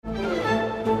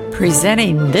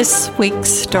Presenting this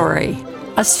week's story,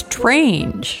 A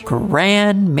Strange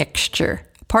Grand Mixture,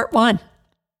 Part 1.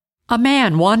 A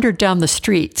man wandered down the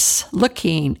streets,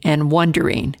 looking and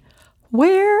wondering,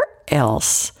 where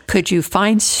else could you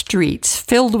find streets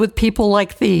filled with people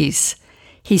like these?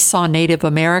 He saw Native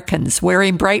Americans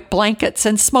wearing bright blankets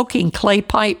and smoking clay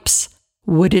pipes,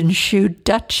 wooden-shoed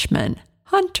Dutchmen,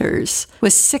 hunters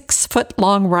with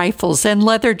 6-foot-long rifles and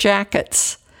leather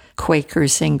jackets,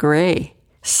 Quakers in gray,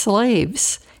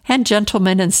 slaves, and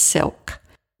gentlemen in silk.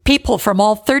 People from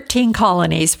all 13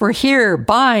 colonies were here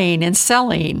buying and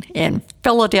selling in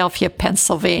Philadelphia,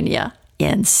 Pennsylvania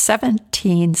in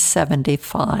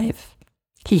 1775.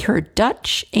 He heard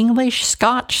Dutch, English,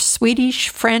 Scotch, Swedish,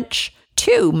 French,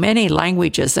 too many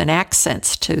languages and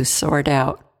accents to sort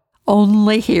out.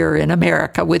 Only here in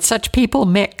America would such people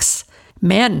mix.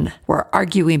 Men were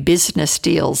arguing business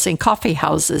deals in coffee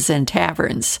houses and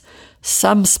taverns.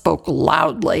 Some spoke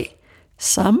loudly.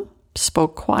 Some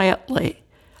spoke quietly.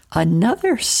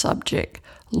 Another subject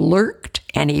lurked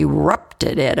and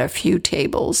erupted at a few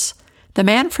tables. The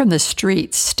man from the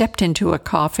street stepped into a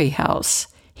coffee house.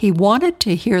 He wanted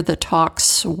to hear the talk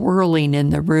swirling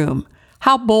in the room.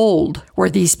 How bold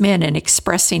were these men in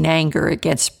expressing anger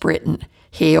against Britain?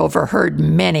 He overheard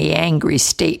many angry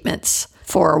statements.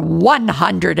 For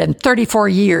 134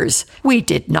 years, we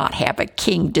did not have a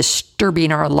king disturbing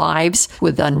our lives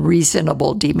with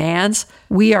unreasonable demands.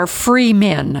 We are free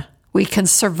men. We can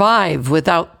survive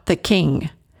without the king.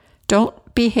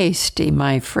 Don't be hasty,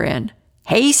 my friend.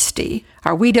 Hasty?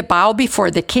 Are we to bow before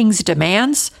the king's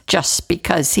demands just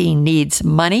because he needs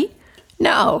money?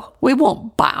 No, we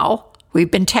won't bow.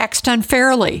 We've been taxed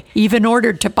unfairly, even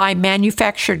ordered to buy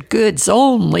manufactured goods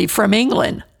only from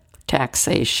England.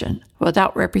 Taxation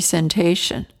without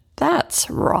representation. That's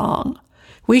wrong.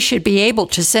 We should be able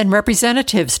to send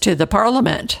representatives to the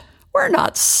Parliament. We're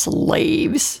not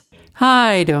slaves.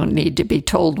 I don't need to be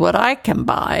told what I can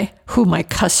buy, who my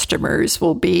customers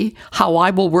will be, how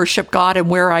I will worship God, and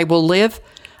where I will live.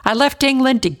 I left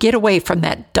England to get away from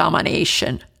that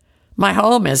domination. My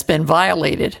home has been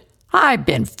violated. I've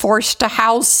been forced to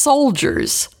house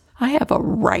soldiers. I have a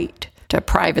right to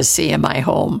privacy in my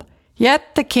home.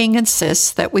 Yet the king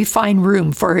insists that we find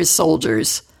room for his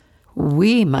soldiers.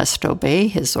 We must obey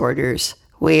his orders.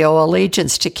 We owe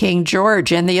allegiance to King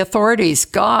George and the authorities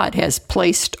God has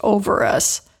placed over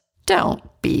us. Don't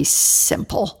be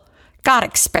simple. God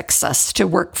expects us to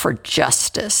work for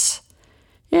justice.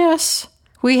 Yes,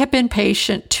 we have been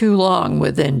patient too long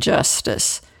with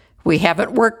injustice. We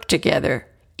haven't worked together.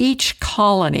 Each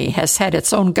colony has had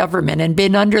its own government and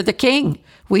been under the king.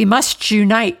 We must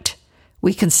unite.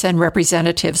 We can send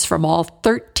representatives from all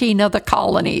 13 of the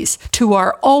colonies to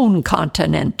our own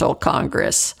Continental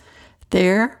Congress.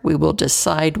 There we will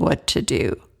decide what to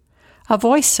do. A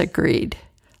voice agreed.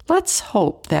 Let's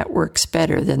hope that works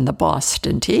better than the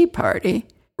Boston Tea Party.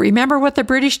 Remember what the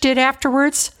British did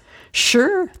afterwards?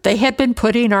 Sure, they had been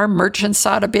putting our merchants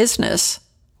out of business.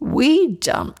 We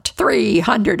dumped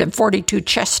 342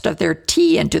 chests of their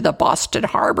tea into the Boston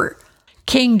harbor.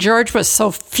 King George was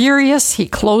so furious, he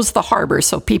closed the harbor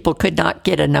so people could not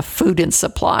get enough food and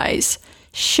supplies.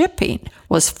 Shipping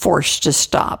was forced to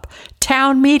stop.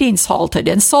 Town meetings halted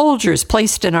and soldiers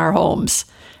placed in our homes.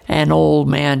 An old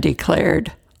man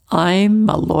declared, I'm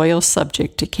a loyal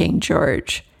subject to King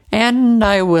George, and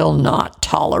I will not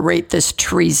tolerate this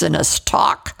treasonous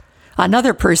talk.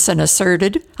 Another person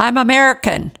asserted, I'm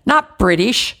American, not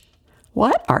British.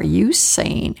 What are you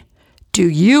saying? Do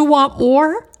you want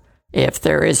war? If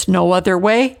there is no other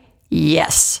way,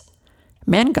 yes.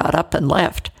 Men got up and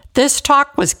left. This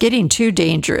talk was getting too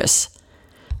dangerous.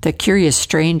 The curious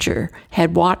stranger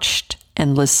had watched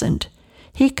and listened.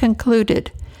 He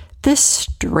concluded, this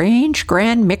strange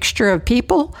grand mixture of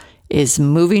people is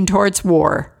moving towards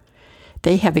war.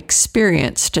 They have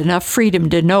experienced enough freedom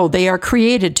to know they are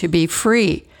created to be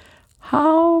free.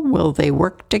 How will they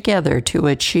work together to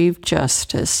achieve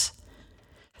justice?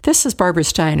 This is Barbara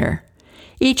Steiner.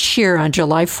 Each year on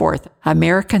July 4th,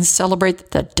 Americans celebrate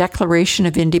the Declaration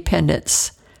of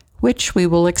Independence, which we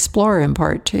will explore in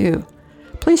Part 2.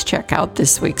 Please check out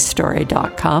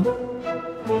thisweekstory.com.